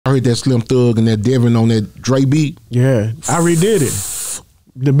heard that Slim Thug and that Devin on that Dre beat. Yeah, I redid it.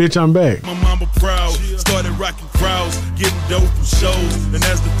 The bitch, I'm back. My mama proud, started rocking crowds, getting dope from shows, and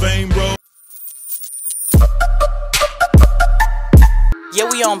as the fame rolls. Yeah,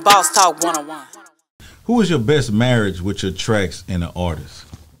 we on Boss Talk 101. Who is your best marriage with your tracks and the artist?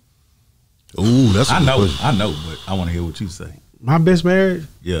 Ooh, that's I know, but I want to hear what you say. My best marriage?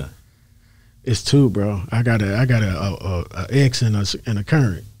 Yeah. It's two, bro. I got a ex and a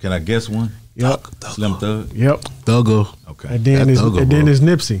current. Can I guess one? Yep. Slim Thug? Yep. Thugger. Okay. And then it's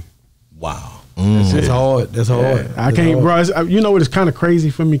Nipsey. Wow. That's hard. That's hard. Yeah. I can't, bro. You know what? It's kind of crazy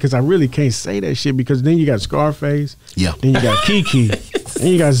for me because I really can't say that shit because then you got Scarface. Yeah. Then you got Keke. Then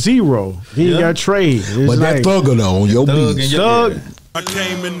you got Zero. Then you got Trey. But that Thugger though on your beat. Thug. I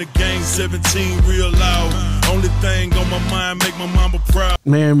came in the game 17 real loud. Only thing on my mind make my mama proud.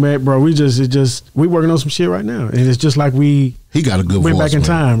 Man, bro, we working on some shit right now, and it's just like he got a good voice. Went back in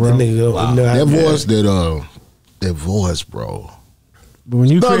time, bro. Wow. That voice, bro. But when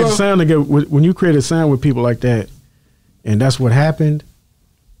you create a sound when you create a sound with people like that, and that's what happened,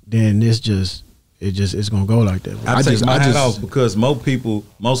 then it's gonna go like that. I take my hat off because most people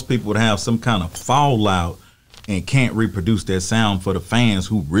would have some kind of fallout and can't reproduce that sound for the fans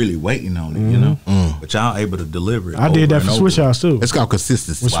who really waiting on it, you know. But y'all able to deliver it. I did that for Swish House too. It's called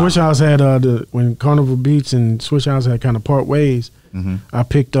consistency. When Swish House had when Carnival Beats and Swish House had kind of part ways, I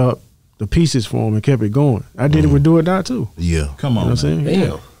picked up the pieces for them and kept it going. I did it with Do or Die too. Yeah, come on, you know what I'm saying?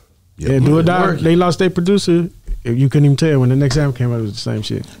 Damn. Yeah, Do or Die. They lost their producer. You couldn't even tell when the next album came out. It was the same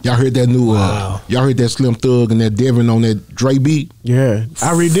shit. Y'all heard that new? Y'all heard that Slim Thug and that Devin on that Dre beat? Yeah,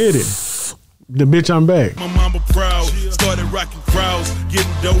 I redid it. The bitch, I'm back. My mama proud, started rocking crowds,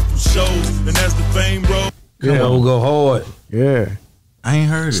 getting dope from shows, and as the fame rolls. Yeah, we'll go hard. Yeah. I ain't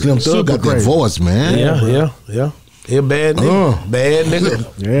heard it. Slim Thug got that voice, man. Yeah. He a bad nigga. Bad nigga.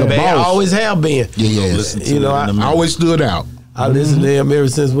 Yeah. Bad, always have been. Yeah. You know, I always stood out. I listened to him ever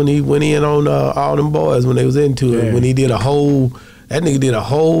since when he went in on All Them Boys when they was into it. When he did that nigga did a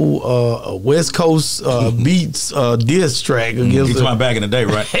whole West Coast beats diss track against my back in the day,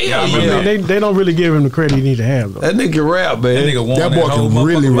 right? Hell yeah. They don't really give him the credit he need to have though. That nigga rap, man. That nigga won that boy can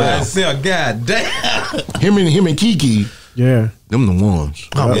really rap. God damn. Him and Keke. Yeah. Them the ones.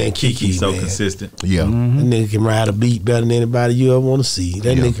 Oh man, Keke so man. consistent. Yeah. That nigga can ride a beat better than anybody you ever want to see.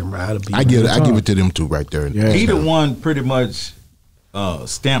 That nigga can ride a beat. I give it to them two right there. Yeah. Either one pretty much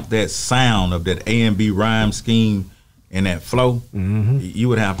stamped that sound of that A&B rhyme scheme and that flow. You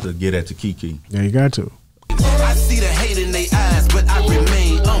would have to get that to Keke. Yeah, you got to. I see the hate in their eyes, but I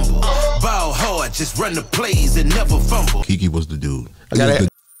remain humble. Ball hard, just run the plays and never fumble. Keke was the dude.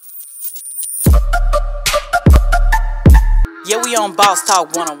 Yeah, we on Boss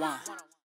Talk 101.